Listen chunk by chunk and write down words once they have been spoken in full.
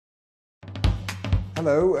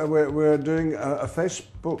Hello, we're doing a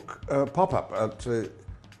Facebook pop-up at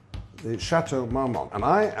the Chateau Marmont, and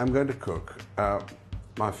I am going to cook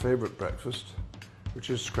my favourite breakfast, which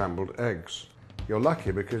is scrambled eggs. You're lucky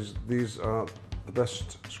because these are the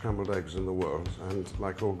best scrambled eggs in the world, and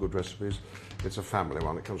like all good recipes, it's a family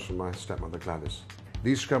one. It comes from my stepmother Gladys.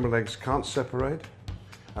 These scrambled eggs can't separate,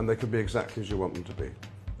 and they can be exactly as you want them to be.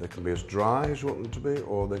 They can be as dry as you want them to be,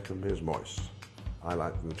 or they can be as moist. I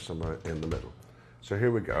like them somewhere in the middle. So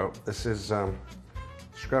here we go. This is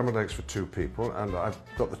scrambled eggs for 2 people, and I've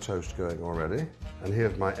got the toast going already. And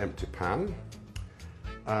here's my empty pan.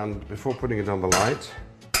 And before putting it on the light,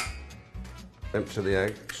 empty the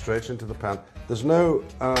egg straight into the pan. There's no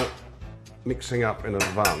mixing up in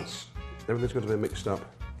advance. Everything's got to be mixed up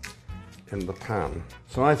in the pan.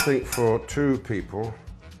 So I think for 2 people,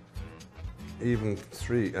 even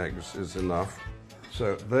 3 eggs is enough.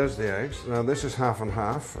 So there's the eggs. Now this is half and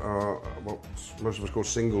half, what most of us call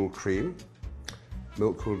single cream.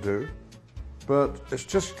 Milk will do. But it's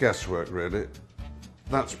just guesswork really.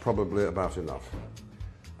 That's probably about enough.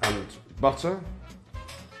 And butter,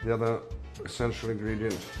 the other essential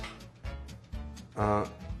ingredient,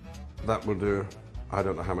 that will do. I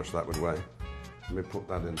don't know how much that would weigh. Let me put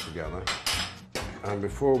that in together. And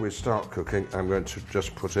before we start cooking, I'm going to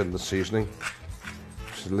just put in the seasoning.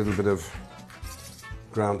 Just a little bit of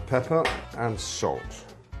ground pepper and salt.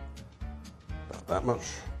 About that much.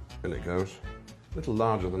 In it goes. A little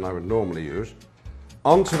larger than I would normally use.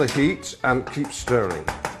 Onto the heat and keep stirring.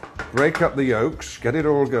 Break up the yolks, get it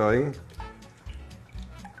all going,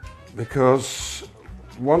 because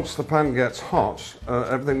once the pan gets hot,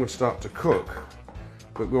 everything will start to cook.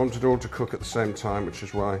 But we want it all to cook at the same time, which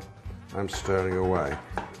is why I'm stirring away.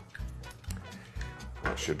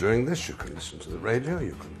 Whilst you're doing this, you can listen to the radio,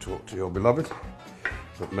 you can talk to your beloved,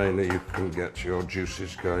 but mainly you can get your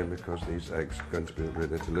juices going because these eggs are going to be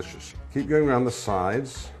really delicious. Keep going around the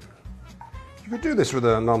sides. You could do this with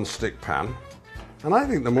a non-stick pan, and I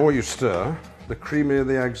think the more you stir, the creamier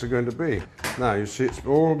the eggs are going to be. Now you see it's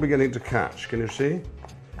all beginning to catch, can you see?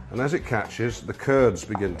 And as it catches, the curds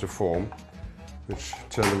begin to form, which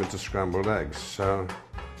turn them into scrambled eggs. So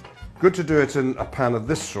good to do it in a pan of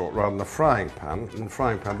this sort rather than a frying pan. In a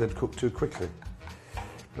frying pan they'd cook too quickly.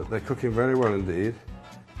 But they're cooking very well indeed.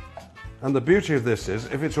 And the beauty of this is,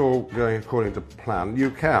 if it's all going according to plan,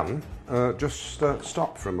 you can just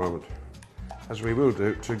stop for a moment, as we will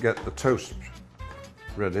do, to get the toast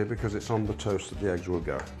ready, because it's on the toast that the eggs will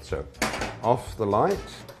go. So off the light,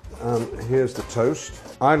 and here's the toast.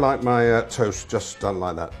 I like my toast just done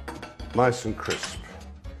like that, nice and crisp.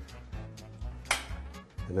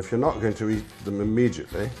 And if you're not going to eat them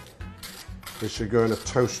immediately, they should go in a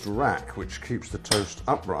toast rack, which keeps the toast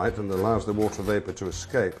upright and allows the water vapor to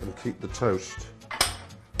escape and keep the toast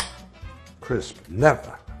crisp.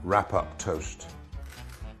 Never wrap up toast,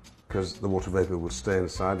 because the water vapor will stay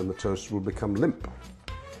inside and the toast will become limp.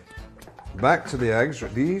 Back to the eggs.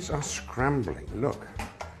 These are scrambling. Look.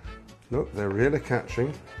 Look, they're really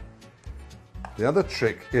catching. The other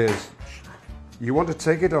trick is you want to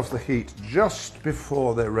take it off the heat just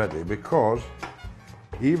before they're ready, because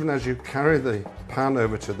even as you carry the pan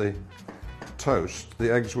over to the toast,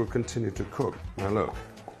 the eggs will continue to cook. Now look,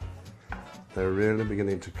 they're really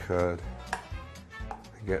beginning to curd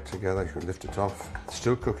and get together. You can lift it off. It's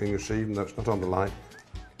still cooking, you see, even though it's not on the light.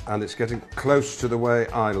 And it's getting close to the way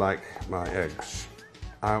I like my eggs.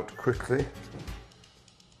 Out quickly.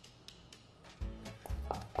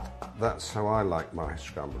 That's how I like my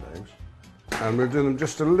scrambled eggs. And we'll do them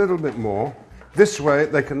just a little bit more. This way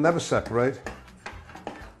they can never separate.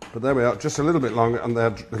 But there we are, just a little bit longer and they're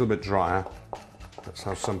a little bit drier. That's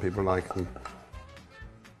how some people like them,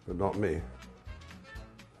 but not me.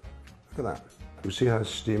 Look at that. You see how it's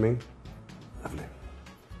steaming? Lovely.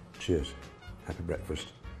 Cheers. Happy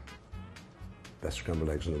breakfast. Best scrambled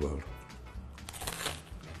eggs in the world.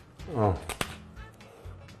 Oh.